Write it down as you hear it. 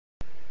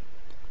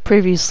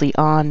previously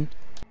on.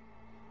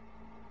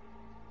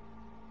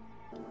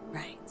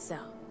 Right, so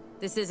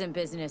this isn't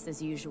business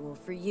as usual.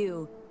 For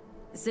you,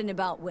 this isn't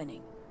about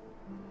winning.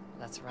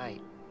 That's right.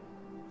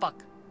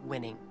 Fuck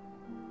winning.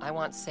 I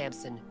want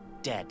Samson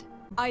dead.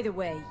 Either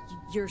way,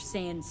 you're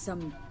saying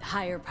some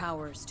higher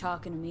powers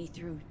talking to me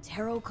through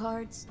tarot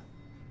cards?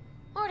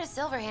 Or to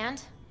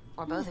Silverhand.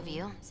 Or both of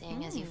you,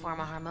 seeing as you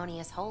form a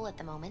harmonious whole at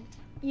the moment.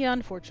 Yeah,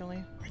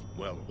 unfortunately.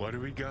 Well, what do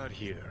we got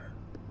here?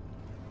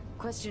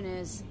 Question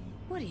is,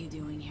 what are you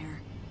doing here?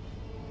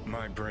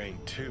 My brain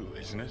too,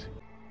 isn't it?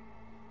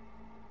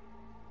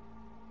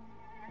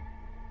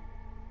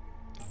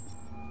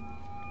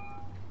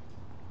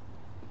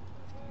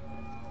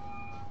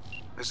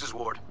 This is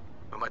Ward.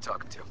 Who am I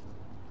talking to?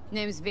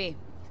 Name's V.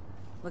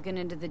 Looking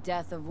into the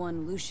death of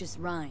one Lucius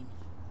Rhine.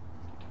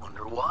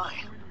 Wonder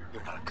why?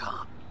 You're not a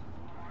cop.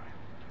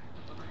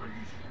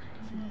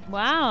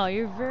 Wow,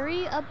 you're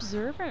very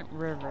observant,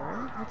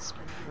 River. That's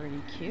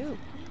pretty cute.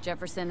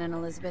 Jefferson and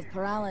Elizabeth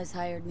Perales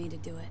hired me to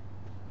do it.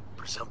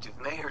 Presumptive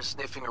mayor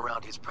sniffing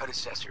around his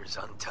predecessor's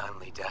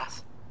untimely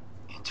death.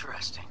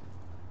 Interesting.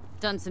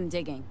 Done some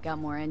digging, got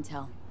more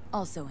intel.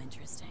 Also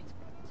interesting.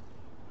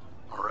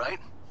 All right.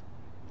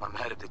 I'm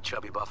headed to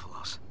Chubby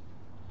Buffaloes.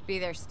 Be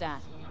their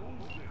stat.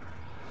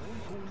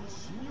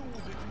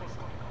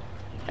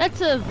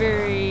 That's a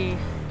very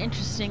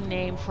interesting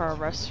name for a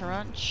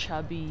restaurant,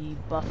 Chubby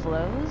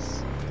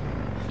Buffaloes.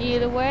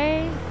 Either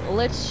way,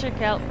 let's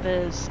check out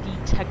this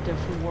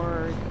Detective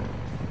Ward,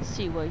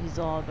 see what he's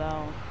all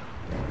about.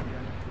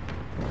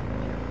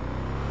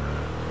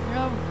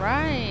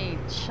 Alright,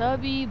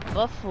 Chubby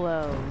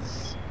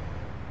Buffaloes.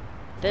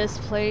 This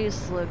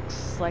place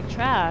looks like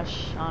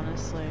trash,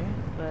 honestly,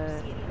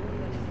 but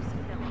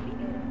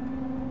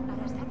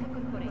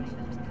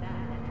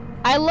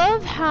I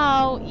love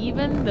how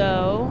even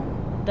though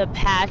the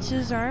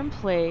patches are in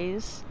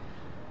place,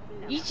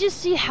 you just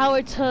see how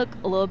it took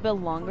a little bit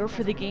longer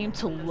for the game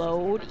to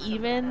load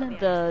even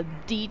the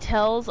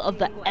details of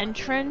the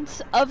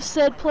entrance of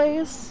said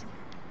place.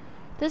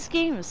 This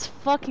game is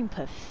fucking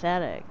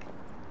pathetic.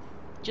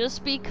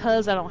 Just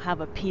because I don't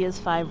have a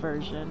PS5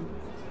 version.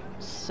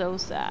 So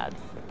sad.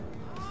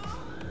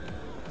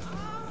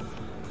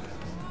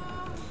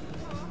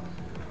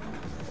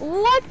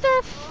 What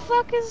the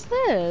fuck is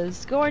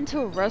this? Going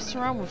to a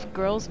restaurant with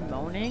girls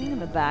moaning in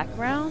the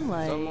background?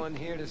 Like, someone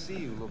here to see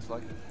you, looks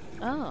like.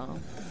 oh.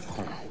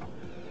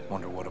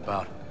 Wonder what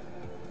about?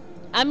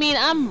 I mean,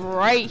 I'm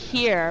right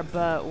here,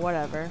 but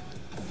whatever.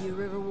 You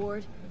River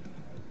Ward?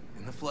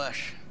 In the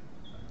flesh.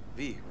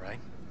 V, right?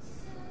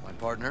 My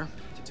partner,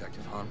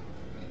 Detective Hahn.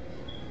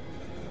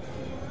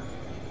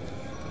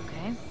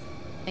 Okay.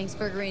 Thanks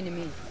for agreeing to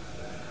meet.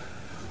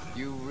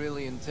 You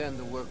really intend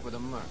to work with a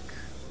merc?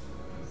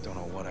 Don't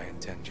know what I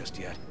intend just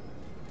yet.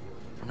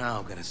 For now,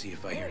 I'm gonna see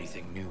if I hear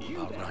anything new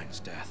about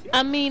Ryan's death.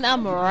 I mean,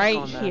 I'm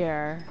right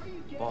here.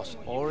 Boss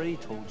already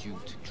told you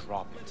to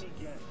drop it.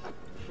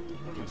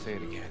 You can say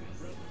it again.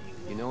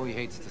 You know he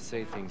hates to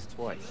say things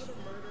twice.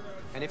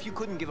 And if you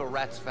couldn't give a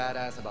rat's fat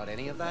ass about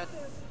any of that,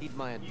 heed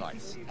my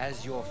advice.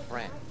 As your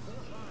friend,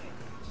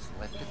 just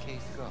let the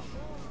case go.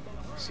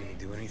 See me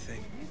do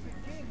anything?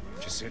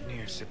 Just sitting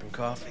here, sipping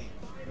coffee,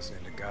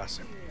 listening to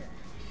gossip.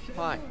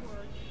 Fine.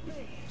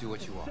 Do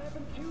what you want.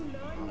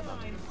 I'm not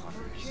about to be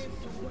partners.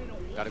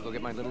 Gotta go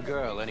get my little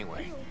girl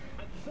anyway.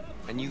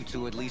 And you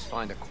two at least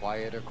find a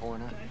quieter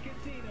corner.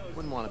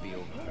 Wouldn't want to be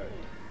overheard.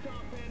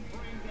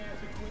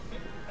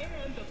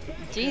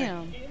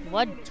 Damn.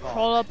 What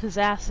crawled up his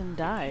ass and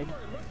died?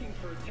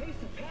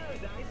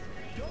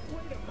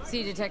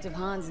 See, Detective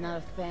Hahn's not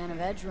a fan of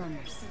edge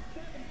runners.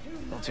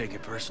 Don't take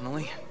it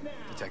personally.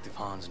 Detective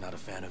Hahn's not a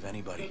fan of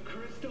anybody,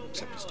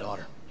 except his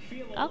daughter.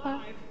 Okay.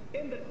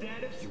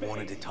 You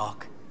wanted to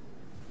talk?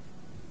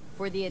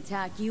 For the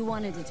attack, you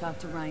wanted to talk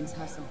to Ryan's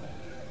hustle.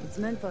 Get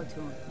some info to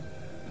him.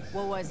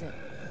 What was it?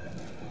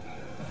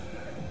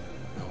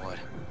 You know what?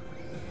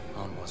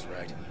 Hahn was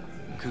right.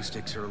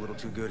 Acoustics are a little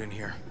too good in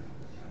here.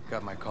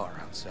 Got my car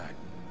outside.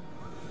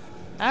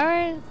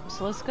 Alright,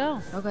 so let's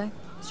go. Okay,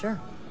 sure.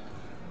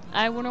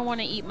 I wouldn't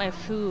want to eat my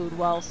food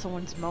while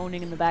someone's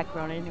moaning in the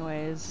background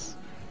anyways.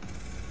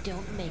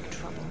 Don't make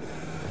trouble.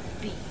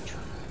 Be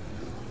trouble.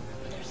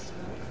 There's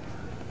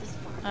smoke this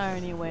far.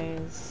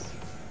 Anyways.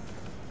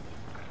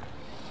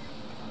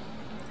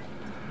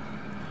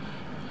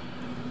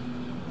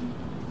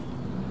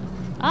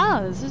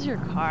 Ah, this is your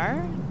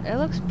car? It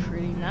looks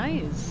pretty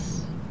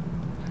nice.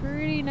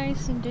 Pretty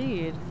nice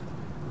indeed.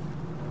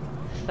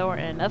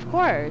 Thornton, of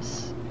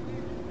course.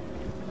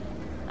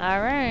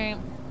 Alright.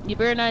 You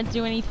better not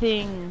do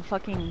anything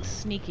fucking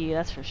sneaky,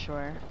 that's for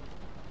sure.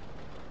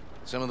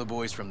 Some of the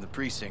boys from the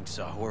precinct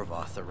saw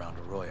Horvath around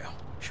Arroyo,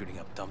 shooting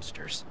up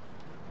dumpsters,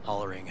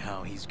 hollering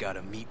how he's got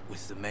to meet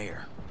with the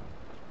mayor.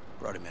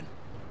 Brought him in.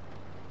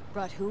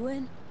 Brought who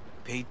in?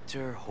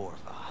 Peter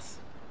Horvath.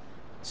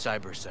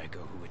 Cyber psycho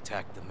who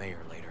attacked the mayor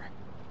later.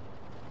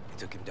 They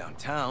took him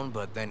downtown,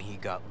 but then he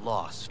got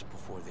lost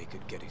before they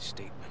could get his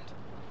statement.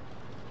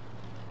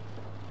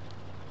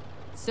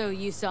 So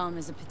you saw him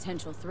as a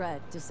potential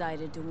threat,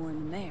 decided to warn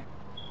the mayor.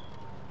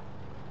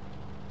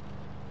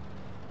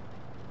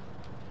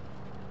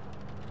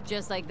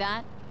 Just like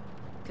that?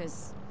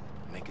 'Cause...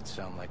 Make it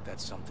sound like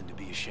that's something to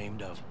be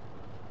ashamed of.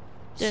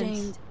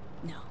 Shamed?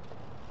 No.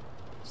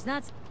 She's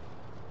not...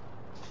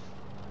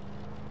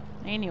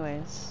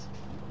 Anyways.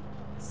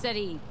 Said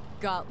he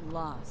got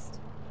lost.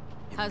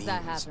 It How's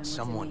that means happen? What's it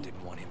someone mean?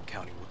 didn't want him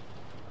counting with...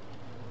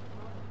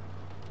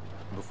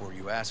 Before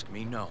you ask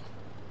me, no.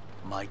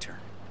 My turn.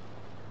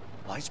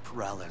 Why's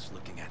Peralez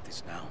looking at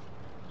this now?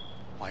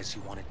 Why does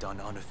he want it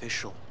done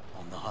unofficial,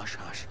 on the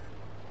hush-hush?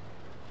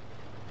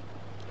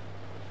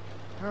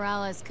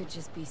 Peralez could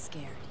just be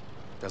scared.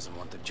 Doesn't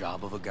want the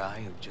job of a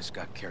guy who just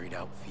got carried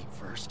out feet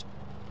first.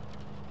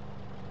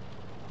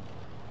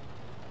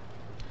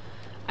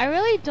 I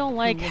really don't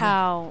like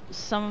how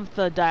some of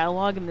the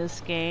dialogue in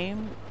this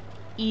game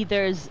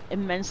either is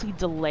immensely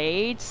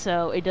delayed,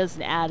 so it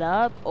doesn't add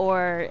up,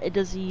 or it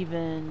doesn't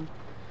even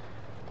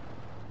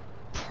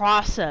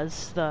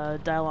process the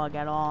dialogue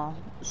at all.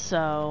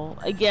 So,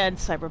 again,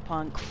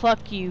 Cyberpunk,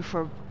 fuck you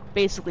for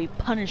basically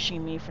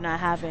punishing me for not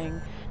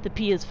having the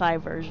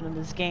PS5 version of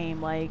this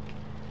game. Like,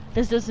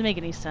 this doesn't make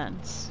any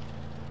sense.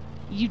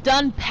 You've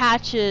done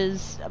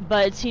patches,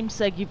 but it seems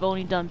like you've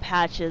only done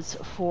patches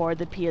for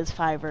the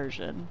PS5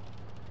 version.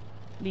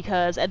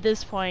 Because at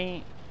this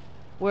point,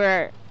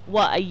 we're,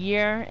 what, a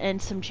year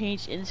and some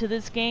change into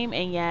this game,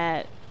 and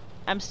yet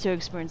I'm still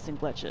experiencing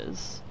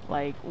glitches.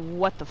 Like,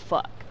 what the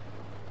fuck?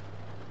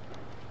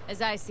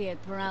 As I see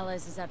it,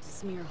 Peralez is out to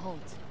smear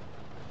Holt.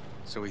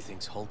 So he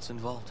thinks Holt's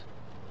involved?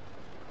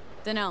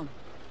 Dunno.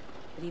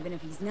 But even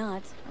if he's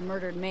not, a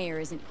murdered mayor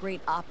isn't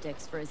great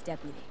optics for his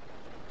deputy.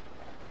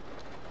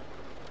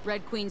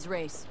 Red Queen's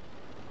race.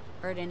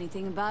 Heard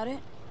anything about it?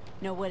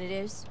 Know what it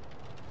is?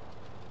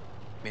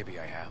 Maybe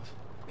I have.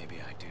 Maybe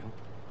I do.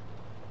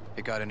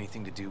 It got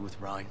anything to do with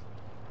Ryan?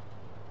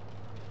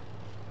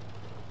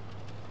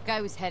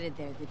 Guy was headed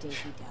there the day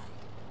he died.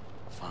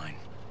 Fine.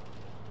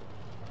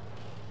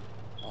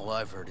 All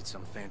I've heard is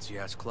some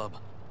fancy-ass club.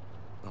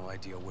 No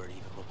idea where to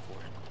even look for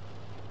it.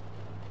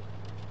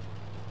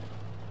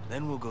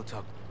 Then we'll go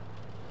talk...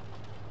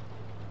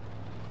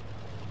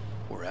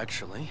 Or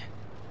actually,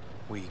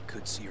 we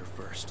could see her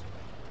first.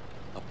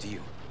 Up to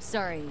you.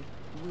 Sorry,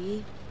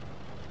 we?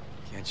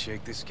 Can't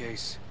shake this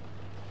case.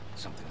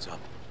 Something's up.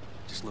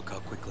 Just look how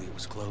quickly it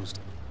was closed.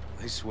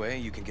 This way,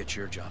 you can get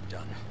your job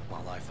done,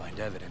 while I find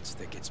evidence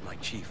that gets my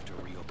chief to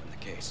reopen the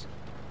case.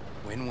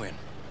 Win-win.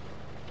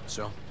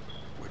 So,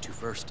 where to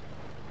first?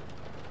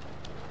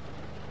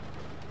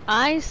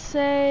 I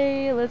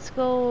say let's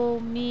go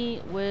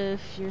meet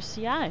with your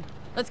CI.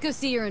 Let's go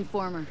see your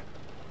informer.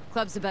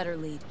 Club's a better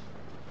lead.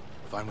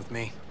 Fine with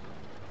me.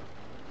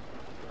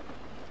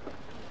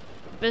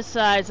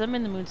 Besides, I'm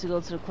in the mood to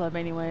go to the club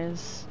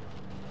anyways.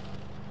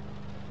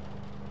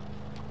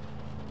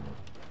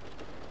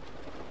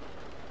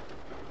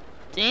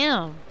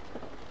 Damn.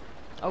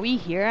 Are we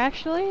here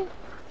actually?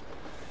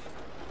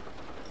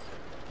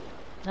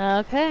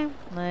 Okay,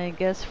 I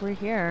guess we're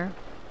here.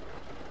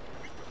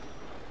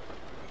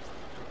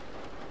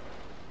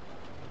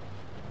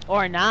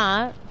 Or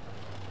not.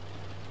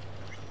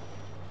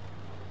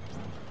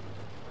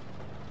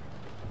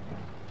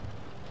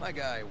 My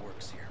guy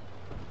works here.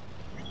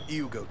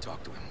 You go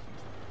talk to him.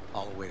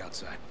 I'll wait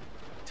outside.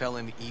 Tell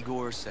him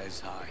Igor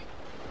says hi.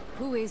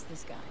 Who is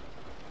this guy?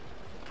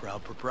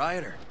 Proud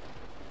proprietor.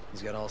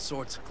 He's got all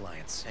sorts of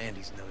clients, and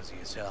he's nosy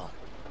as hell.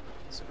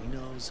 So he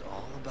knows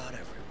all about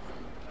everyone.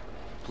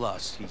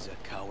 Plus, he's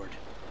a coward.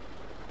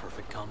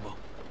 Perfect combo.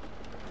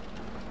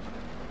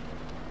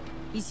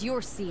 He's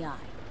your CI.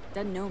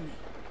 Doesn't know me.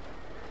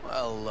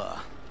 Well,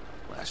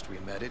 last we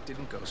met, it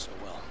didn't go so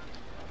well.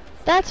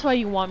 That's why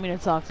you want me to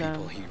talk to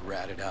People him. he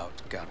ratted out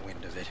got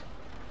wind of it.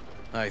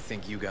 I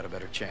think you got a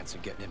better chance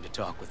of getting him to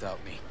talk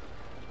without me.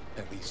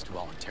 At least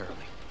voluntarily.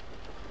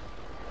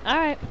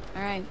 Alright.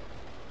 Alright.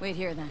 Wait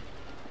here then.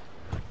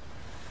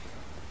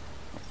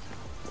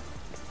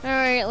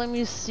 Alright, let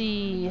me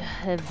see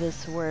if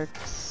this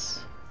works.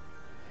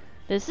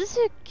 This is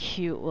a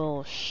cute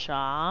little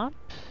shop.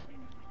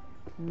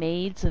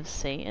 Maids of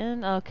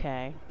Satan?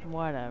 Okay,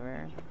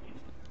 whatever.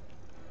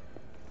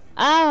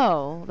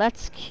 Oh,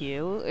 that's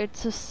cute.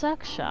 It's a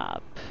sex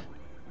shop.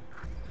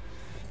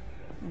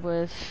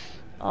 With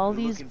all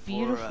You these looking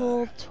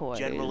beautiful for, toys.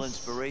 General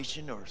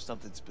inspiration or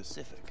something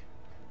specific?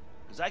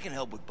 Because I can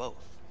help with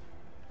both.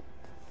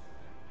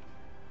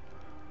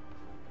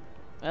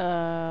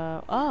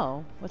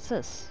 Oh, what's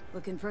this?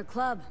 Looking for a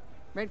club.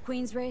 Red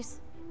Queen's race?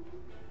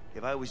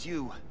 If I was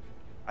you,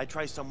 I'd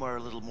try somewhere a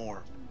little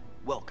more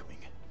welcoming.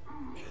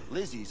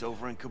 Lizzie's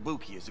over in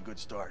Kabuki is a good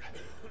start.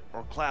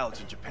 Or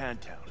Cloud's in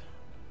Japantown.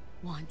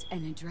 Want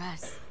an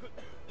address?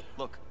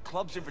 Look,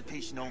 club's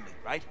invitation only,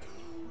 right?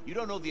 You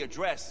don't know the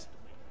address,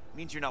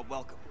 means you're not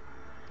welcome.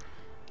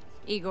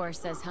 Igor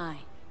says hi.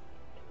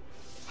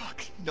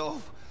 Fuck,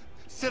 no.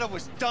 Said I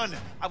was done.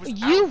 I was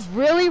You out.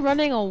 really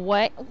running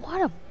away?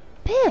 What a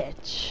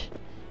bitch.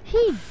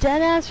 He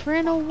deadass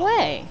ran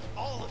away.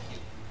 All of you.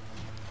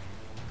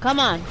 Come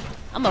on.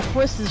 I'm gonna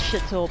force this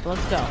shit to open.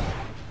 Let's go.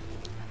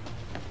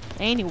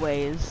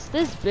 Anyways,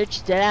 this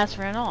bitch deadass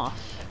ran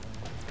off.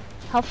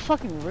 How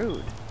fucking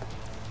rude.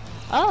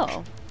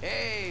 Oh,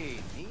 Hey,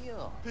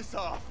 Neil. Piss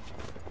off.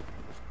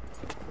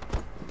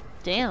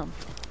 Relax. damn.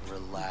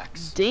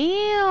 Just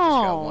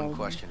Damn. got one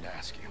question to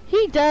ask you.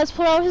 He does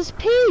pull out his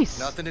piece.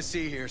 Nothing to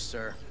see here,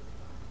 sir.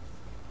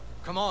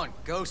 Come on,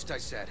 Ghost, I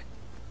said.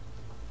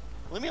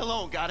 Leave me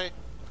alone, got it?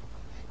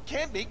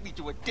 Can't make me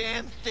do a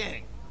damn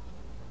thing.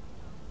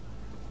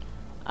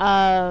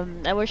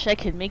 I wish I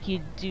could make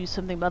you do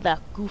something about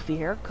that goofy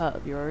haircut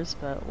of yours,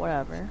 but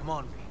whatever. Come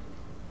on, V.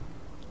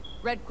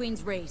 Red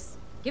Queen's race.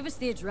 Give us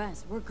the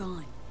address. We're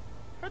gone.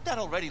 Heard that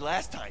already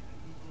last time.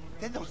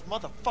 Then those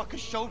motherfuckers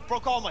showed,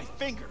 broke all my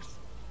fingers.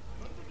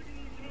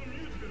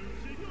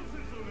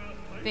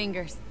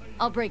 Fingers.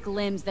 I'll break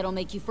limbs that'll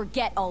make you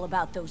forget all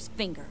about those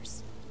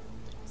fingers.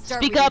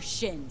 Start Speak with up. your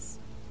shins.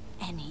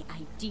 Any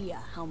idea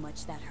how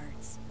much that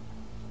hurts?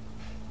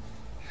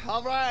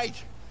 All right.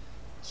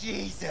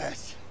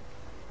 Jesus.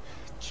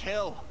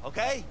 Chill,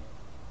 okay?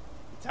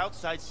 It's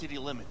outside city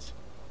limits.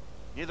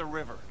 Near the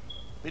river.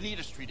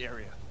 Benita Street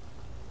area.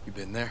 You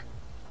been there?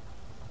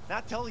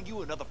 Not telling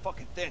you another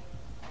fucking thing.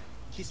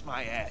 Kiss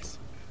my ass.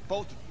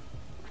 Both of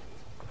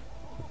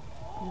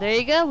you. There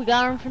you go. We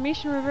got our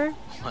information, River.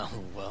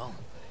 Well.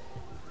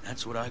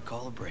 That's what I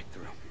call a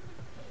breakthrough.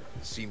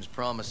 Seems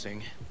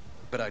promising,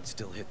 but I'd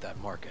still hit that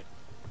market.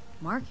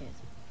 Market?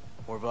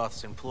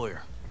 Horvath's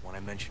employer, one I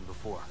mentioned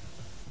before.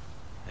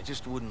 I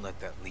just wouldn't let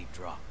that lead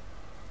drop.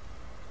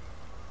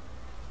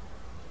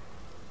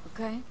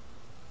 Okay.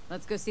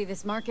 Let's go see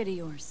this market of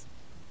yours.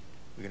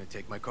 We gonna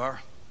take my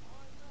car?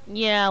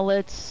 Yeah,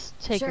 let's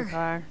take Sure. your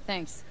car.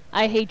 Thanks.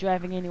 I hate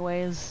driving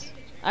anyways.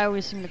 I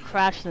always seem to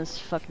crash in this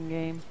fucking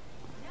game.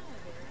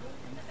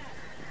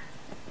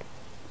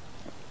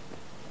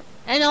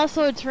 And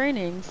also it's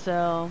raining,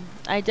 so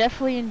I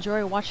definitely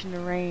enjoy watching the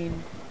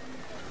rain.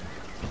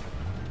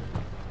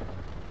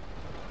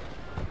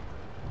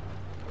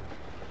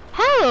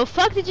 How the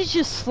fuck did you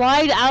just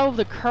slide out of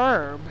the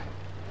curb?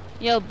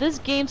 Yo, this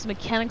game's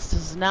mechanics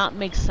does not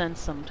make sense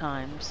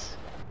sometimes.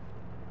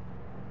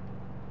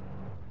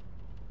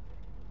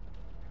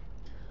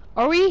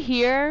 Are we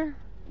here?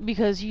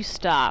 Because you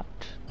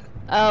stopped.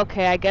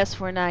 Okay, I guess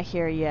we're not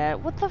here yet.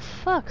 What the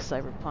fuck,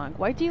 Cyberpunk?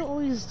 Why do you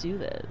always do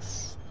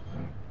this?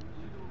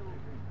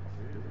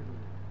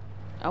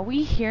 Are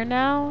we here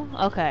now?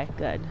 Okay,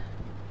 good.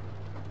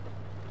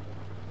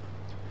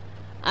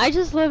 I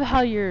just love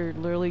how you're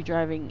literally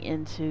driving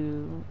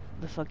into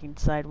the fucking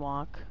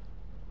sidewalk.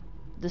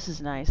 This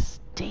is nice.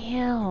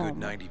 Damn. A good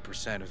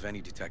 90% of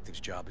any detective's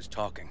job is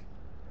talking.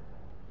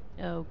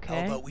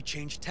 Okay. How about we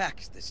change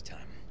tacks this time?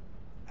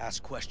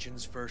 Ask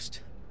questions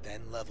first,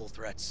 then level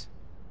threats.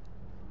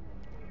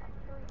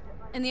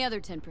 And the other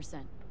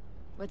 10%.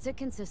 What's it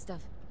consist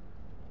of?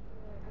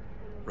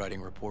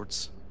 Writing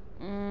reports.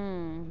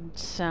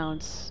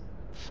 Sounds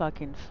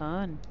fucking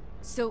fun.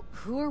 So,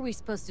 who are we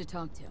supposed to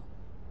talk to?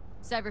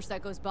 Cyber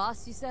Psycho's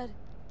boss, you said?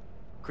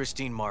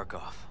 Christine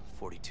Markov,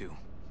 42.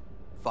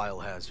 File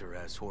has her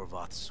as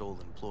Horvath's sole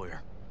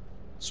employer.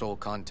 Sole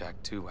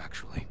contact, too,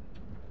 actually.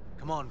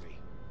 Come on, V.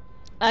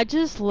 I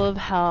just love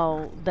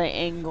how the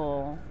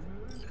angle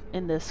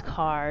in this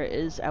car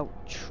is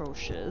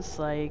atrocious.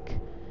 Like,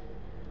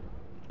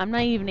 I'm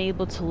not even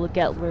able to look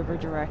at River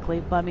directly,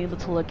 but I'm able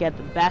to look at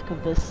the back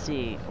of this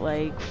seat.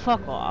 Like,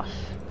 fuck off.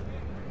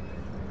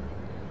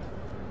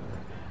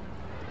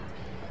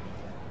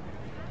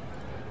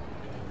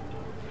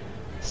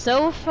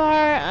 So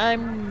far,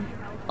 I'm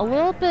a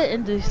little bit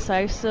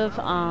indecisive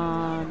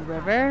on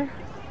River.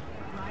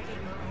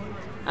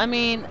 I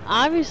mean,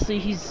 obviously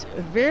he's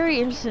very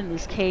interested in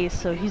this case,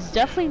 so he's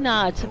definitely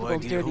not a typical No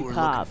idea dirty who we're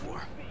cop. looking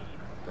for.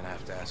 Gonna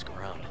have to ask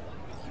around.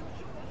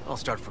 I'll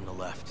start from the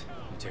left.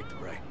 You take the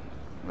right.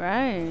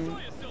 Right.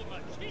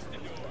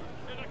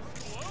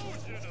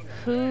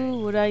 Who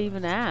would I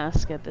even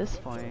ask at this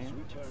point?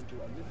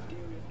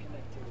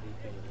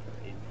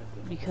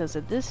 Because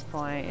at this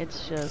point,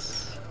 it's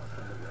just...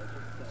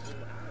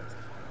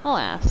 I'll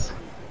ask.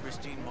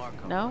 Christine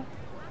Markov. No?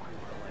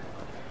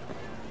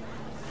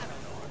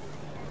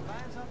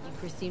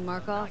 Christine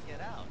Markov?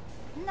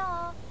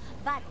 No,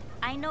 but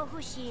I know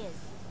who she is.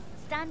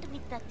 Stand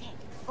with the tech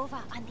over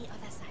on the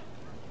other side.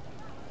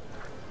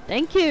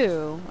 Thank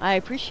you. I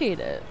appreciate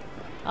it.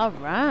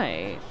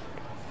 Alright.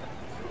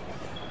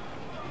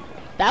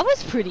 That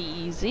was pretty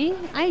easy.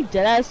 I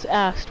dead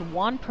asked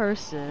one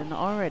person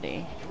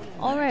already.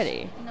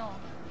 No,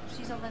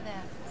 she's over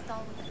there.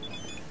 Stall with the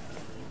tech.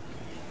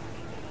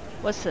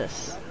 What's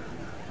this?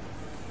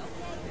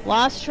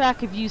 Lost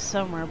track of you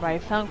somewhere, but I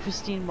found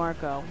Christine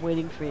Marco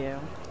waiting for you.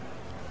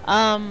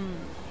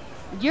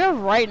 You're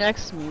right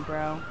next to me,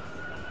 bro.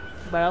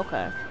 But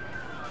okay.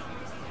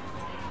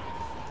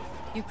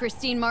 You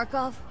Christine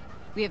Markov?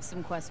 We have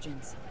some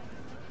questions.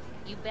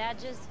 You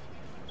badges?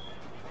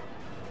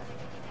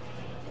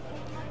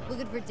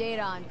 Looking for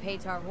data on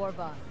Petar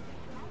Horvath.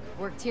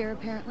 Worked here,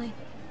 apparently?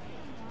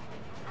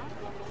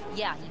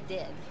 Yeah, he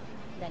did.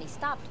 Then he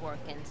stopped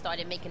working,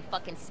 started making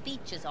fucking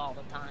speeches all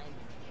the time.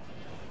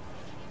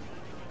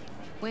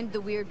 When did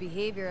the weird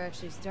behavior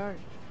actually start?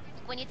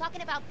 When you're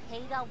talking about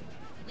Peter,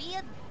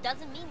 weird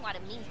doesn't mean what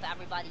it means for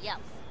everybody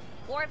else.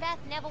 Horvath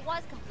never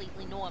was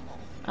completely normal.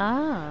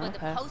 Ah, But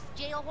okay. the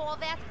post-jail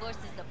Horvath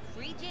versus the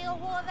pre-jail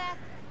Horvath,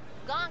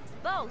 gonks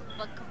both,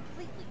 but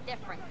completely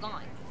different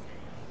gonks.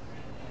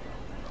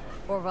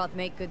 Horvath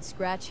make good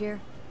scratch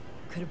here?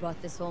 Could have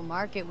bought this whole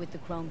market with the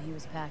chrome he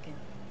was packing.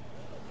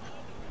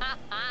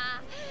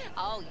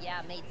 Oh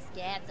yeah, made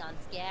scads on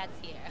scads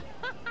here.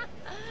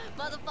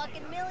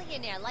 Motherfucking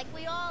millionaire, like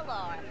we all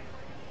are.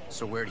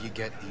 So where'd he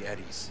get the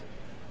eddies?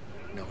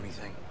 Know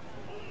anything?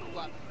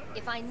 Look,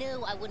 if I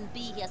knew, I wouldn't be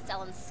here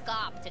selling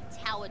scop to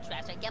tower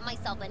trash. I'd get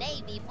myself an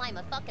AV, fly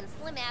my fucking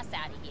slim ass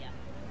out of here.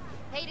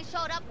 Hader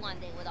showed up one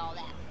day with all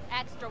that.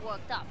 Extra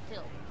worked up,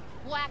 too.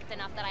 Whacked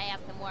enough that I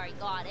asked him where he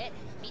got it.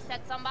 He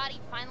said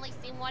somebody finally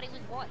seen what he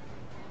was worth.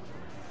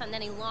 And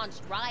then he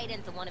launched right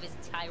into one of his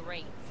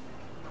tirades.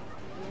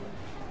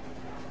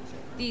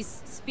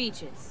 These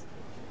speeches,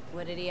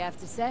 what did he have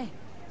to say?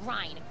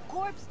 Ryan,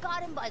 corpse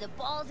got him by the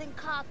balls and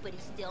cock, but he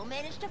still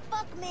managed to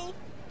fuck me.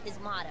 His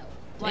motto.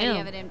 Why do you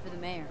have it in for the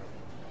mayor?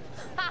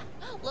 Ha!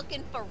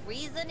 Looking for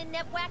reason in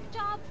that whack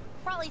job?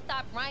 Probably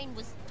thought Ryan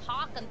was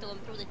talking to him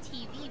through the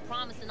TV,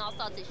 promising all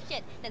sorts of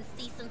shit, then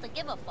ceasing to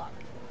give a fuck.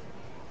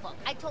 Look,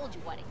 I told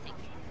you what I think.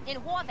 In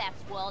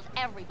Horvath's world,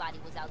 everybody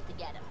was out to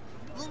get him.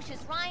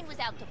 Lucius Ryan was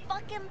out to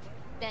fuck him,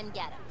 then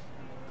get him.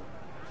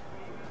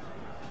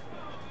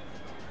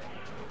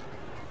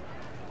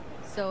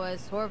 So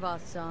as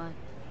Horvath saw it,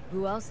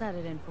 who else had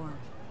it in for him?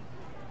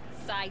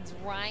 Besides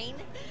Ryan,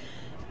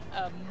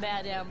 a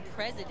Madame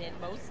President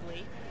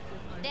mostly.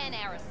 Then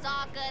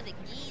Arasaka, the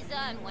Giza,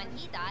 and when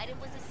he died, it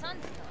was his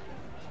son's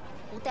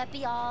turn. Would that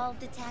be all,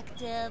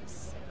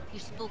 detectives?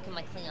 You're spooking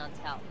my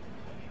clientele.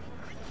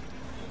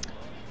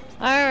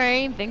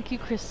 Alright, thank you,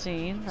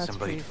 Christine. That's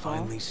Somebody pretty cool.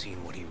 finally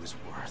seen what he was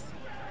worth.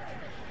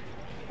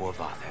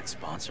 Horvath had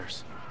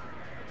sponsors.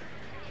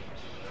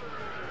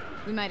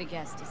 We might have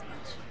guessed as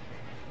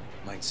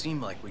much. Might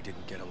seem like we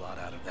didn't get a lot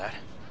out of that.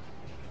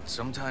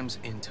 Sometimes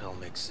intel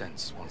makes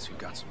sense once you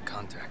got some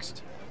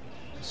context.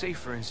 Say,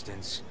 for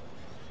instance,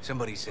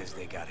 somebody says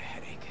they got a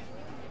headache.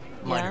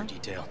 Minor Yeah.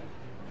 detail.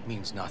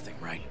 Means nothing,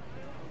 right?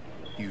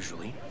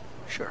 Usually,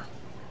 sure.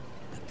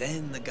 But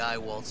then the guy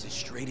waltzes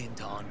straight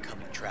into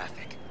oncoming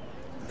traffic.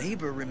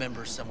 Neighbor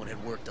remembers someone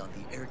had worked on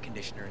the air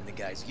conditioner in the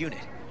guy's unit.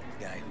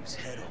 The guy whose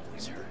head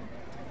always hurt.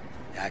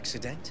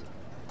 Accident?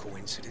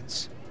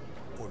 Coincidence?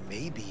 Or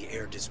maybe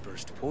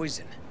air-dispersed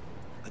poison.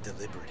 A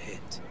deliberate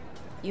hit.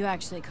 You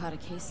actually caught a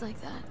case like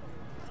that?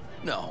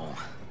 No.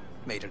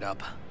 Made it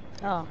up.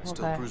 Oh,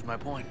 Still okay. proves my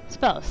point. It's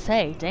about to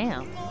say,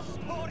 damn. Oh,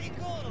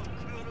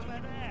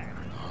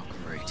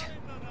 great.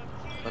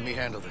 Let me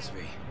handle this,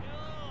 V.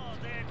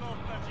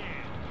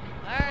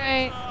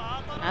 Alright.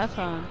 Have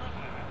fun.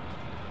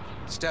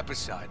 Step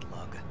aside,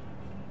 Lug.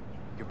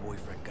 Your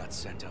boyfriend got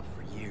sent up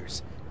for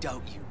years.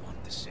 Doubt you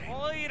want the same.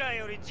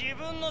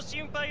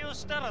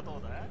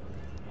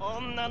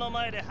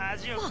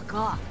 Fuck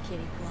off,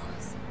 Kitty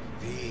Claus.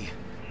 V.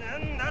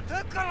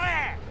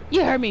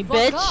 You heard me, Fuck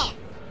bitch. off.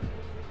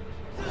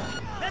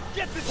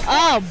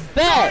 Oh,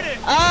 bet.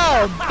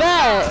 Oh,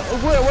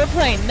 bet. We're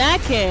playing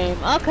that game.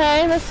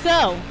 Okay, let's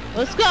go.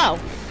 Let's go.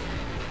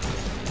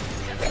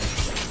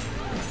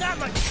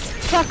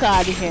 Fuck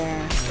out of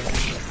here.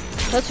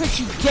 That's what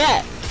you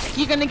get.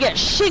 You're gonna get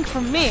shink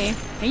from me.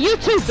 And you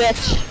too,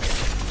 bitch.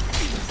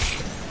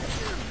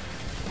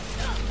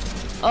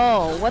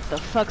 Oh, what the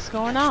fuck's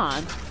going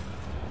on?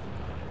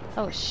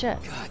 Oh, shit.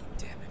 God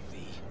damn it, V.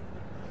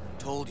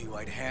 Told you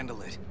I'd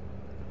handle it.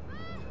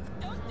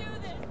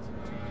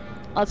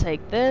 I'll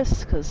take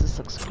this, because this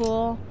looks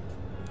cool.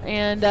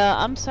 And,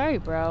 I'm sorry,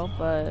 bro,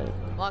 but...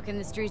 Walking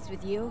the streets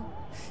with you?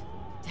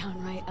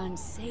 Downright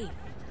unsafe.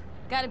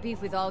 Got a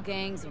beef with all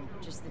gangs or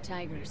just the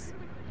Tigers?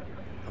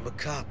 I'm a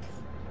cop.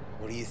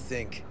 What do you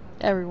think?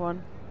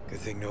 Everyone. Good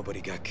thing nobody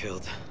got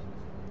killed.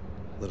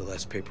 A little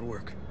less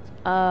paperwork.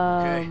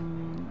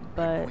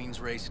 But... Queen's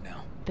race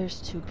now.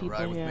 There's two Wanna people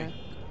ride with here.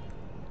 me?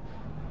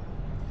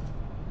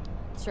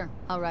 Sure,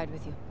 I'll ride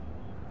with you.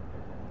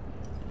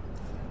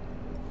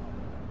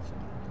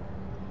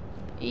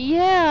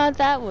 Yeah,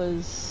 that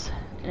was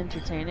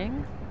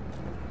entertaining.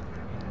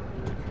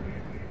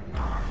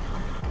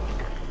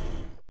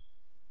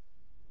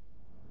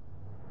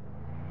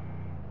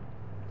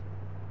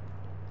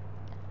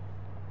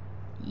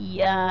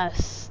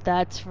 Yes,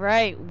 that's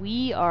right.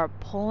 We are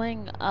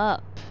pulling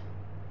up.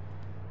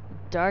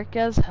 Dark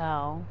as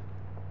hell.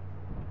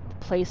 The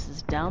place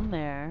is down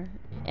there.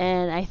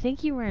 And I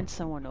think you ran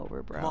someone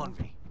over, bro. Come on,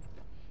 V.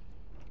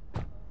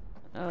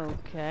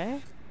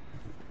 Okay.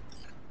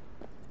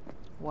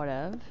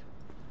 Whatever.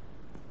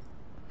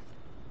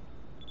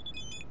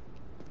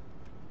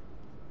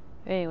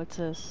 Hey, what's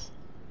this?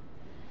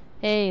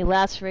 Hey,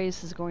 last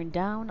race is going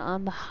down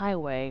on the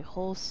highway.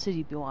 Whole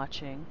city be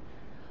watching.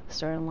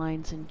 Starting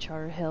lines in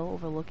Charter Hill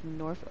overlooking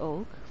North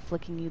Oak.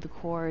 Flicking you the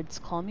cords.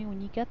 Call me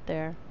when you get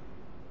there.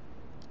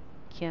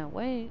 Can't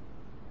wait.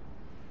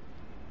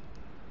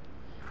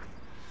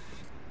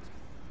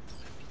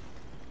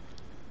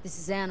 This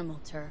is animal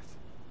turf.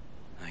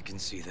 I can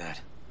see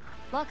that.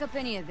 Lock up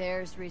any of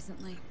theirs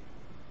recently?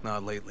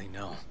 Not lately,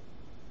 no.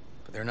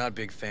 But they're not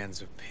big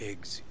fans of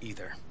pigs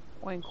either.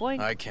 Oink oink.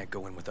 I can't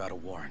go in without a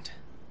warrant.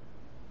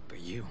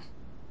 But you...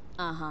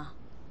 Uh-huh.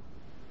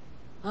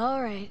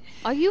 All right.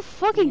 Are you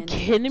fucking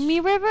kidding me,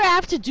 River? I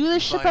have to do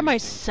this shit by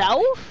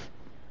myself?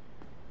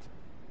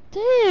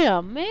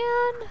 Damn,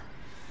 man.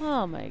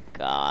 Oh my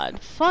god.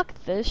 Fuck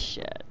this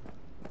shit.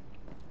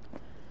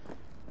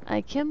 I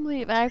can't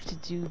believe I have to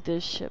do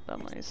this shit by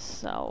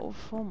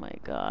myself. Oh my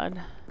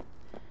god.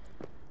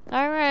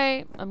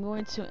 Alright, I'm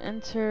going to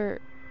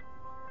enter...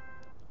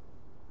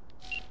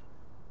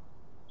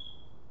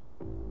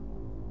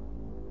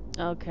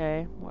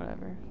 Okay,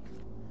 whatever.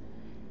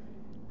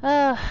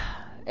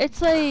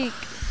 It's like...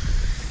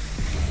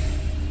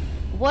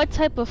 What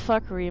type of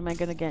fuckery am I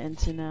gonna get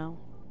into now?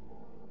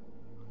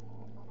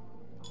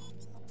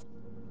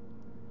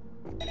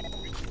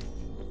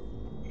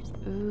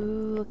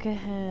 Ooh, look at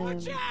him.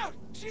 Watch out!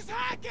 She's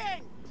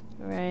hacking!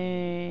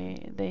 Right,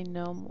 they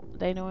know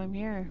I'm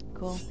here.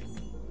 Cool.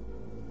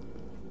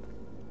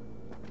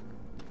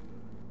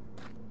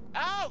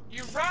 Out,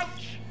 you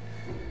roach!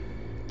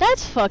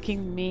 That's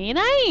fucking mean.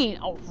 I ain't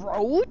a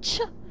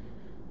roach.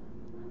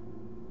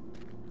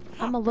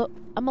 I'm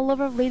a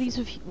lover of ladies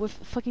with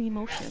fucking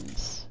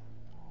emotions.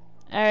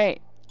 All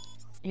right,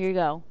 here you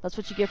go. That's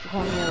what you get for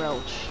calling me a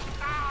roach.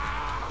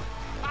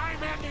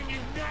 I'm ending you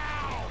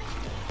now!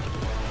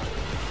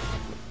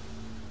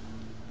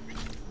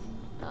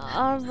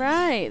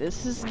 Alright,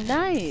 this is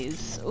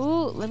nice.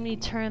 Ooh, let me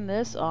turn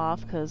this off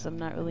because I'm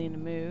not really in the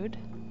mood.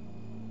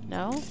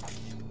 No?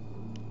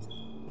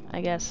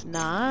 I guess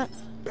not.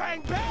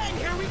 Bang bang,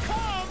 here we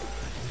come!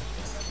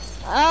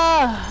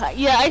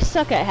 Yeah, I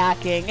suck at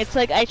hacking. It's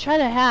like I try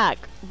to hack,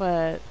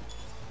 but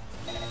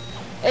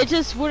it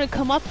just wouldn't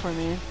come up for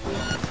me.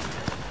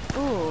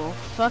 Ooh,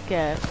 fuck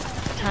it.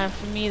 Time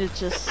for me to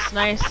just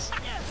snice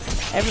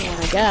everyone,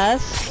 I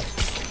guess.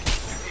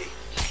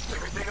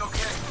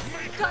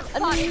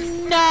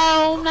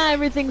 No, not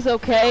everything's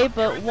okay,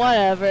 but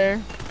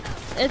whatever.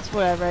 It's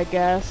whatever, I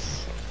guess.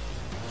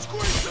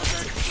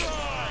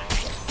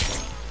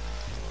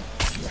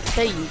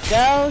 There you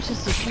go,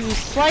 just a few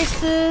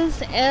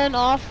slices, and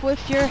off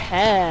with your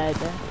head.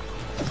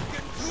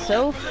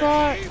 So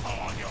far...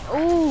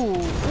 Ooh,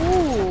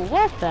 ooh,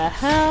 what the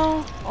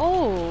hell?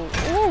 Oh,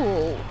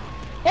 ooh.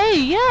 Hey,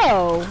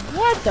 yo,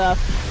 what the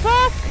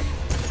fuck?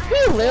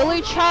 He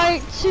literally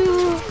tried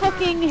to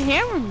fucking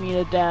hammer me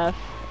to death.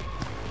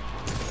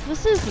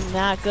 This is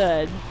not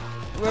good.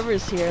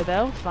 River's here,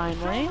 though,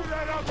 finally.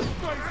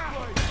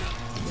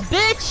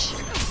 Bitch!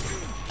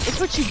 It's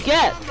what you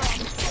get.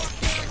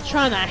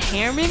 Trying to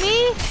hammer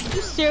me?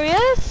 You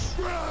serious?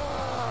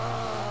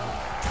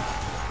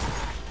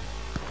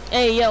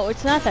 Hey, yo,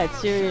 it's not that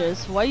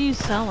serious. Why do you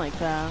sound like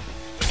that?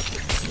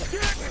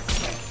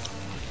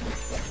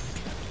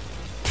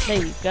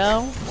 There you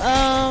go.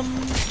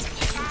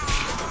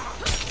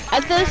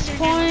 At this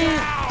point,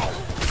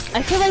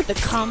 I feel like the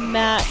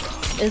combat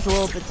is a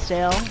little bit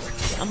stale.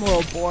 I'm a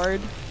little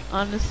bored,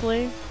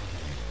 honestly.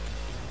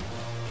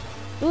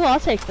 Ooh, I'll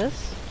take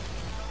this.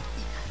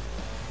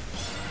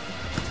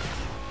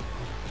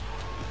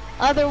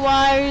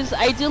 Otherwise,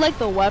 I do like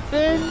the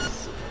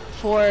weapons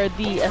for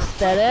the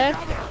aesthetic.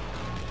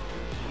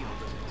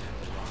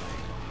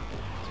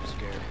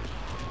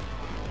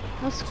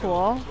 That's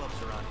cool.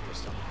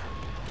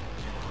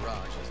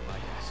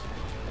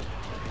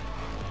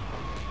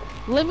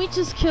 Let me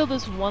just kill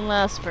this one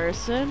last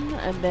person,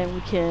 and then we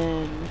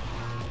can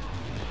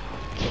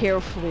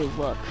carefully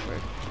look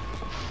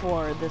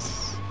for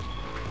this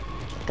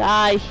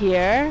guy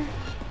here.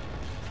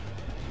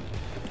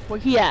 Where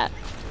he at?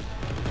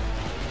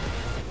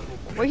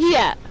 Where he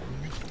at?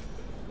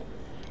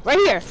 Right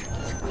here.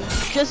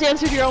 Just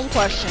answered your own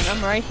question.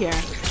 I'm right here.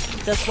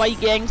 That's why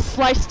you're getting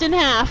sliced in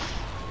half.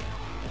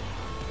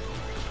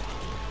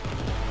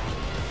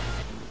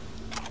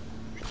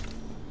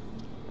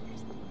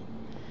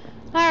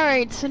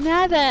 Alright, so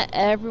now that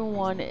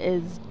everyone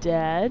is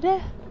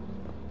dead,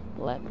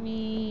 let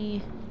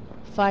me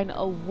find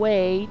a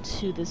way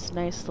to this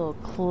nice little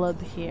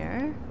club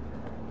here.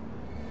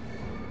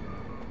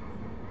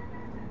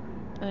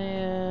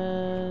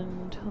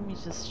 And let me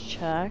just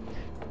check.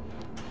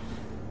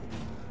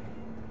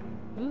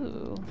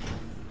 Ooh.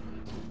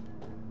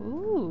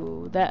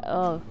 Ooh,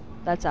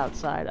 that's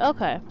outside.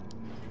 Okay.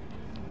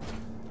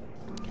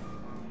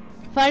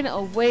 Find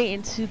a way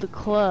into the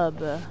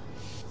club.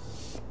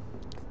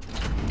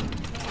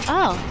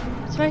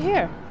 Oh, it's right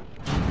here.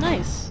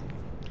 Nice.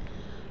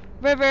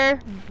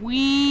 River,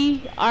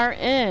 we are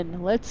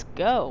in. Let's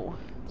go.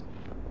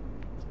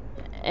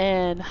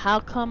 And how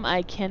come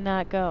I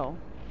cannot go?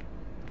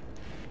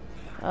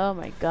 Oh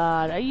my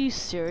god, are you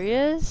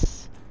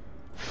serious?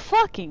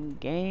 Fucking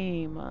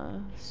game.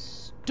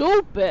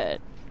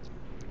 Stupid.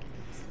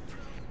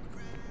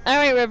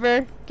 Alright,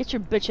 River, get your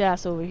bitch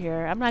ass over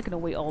here. I'm not gonna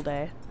wait all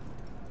day.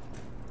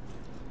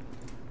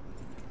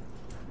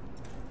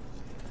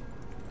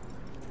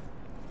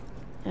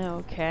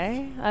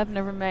 Okay, I've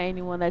never met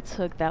anyone that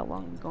took that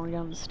long going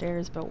down the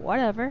stairs, but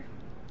whatever.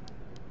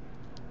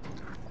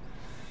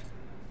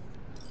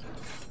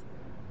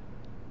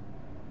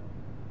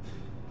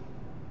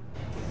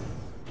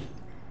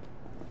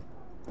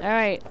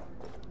 Alright.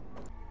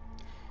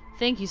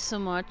 Thank you so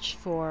much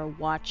for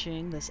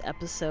watching this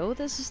episode.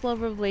 This is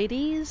Lover of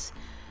Ladies,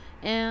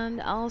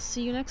 and I'll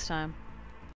see you next time.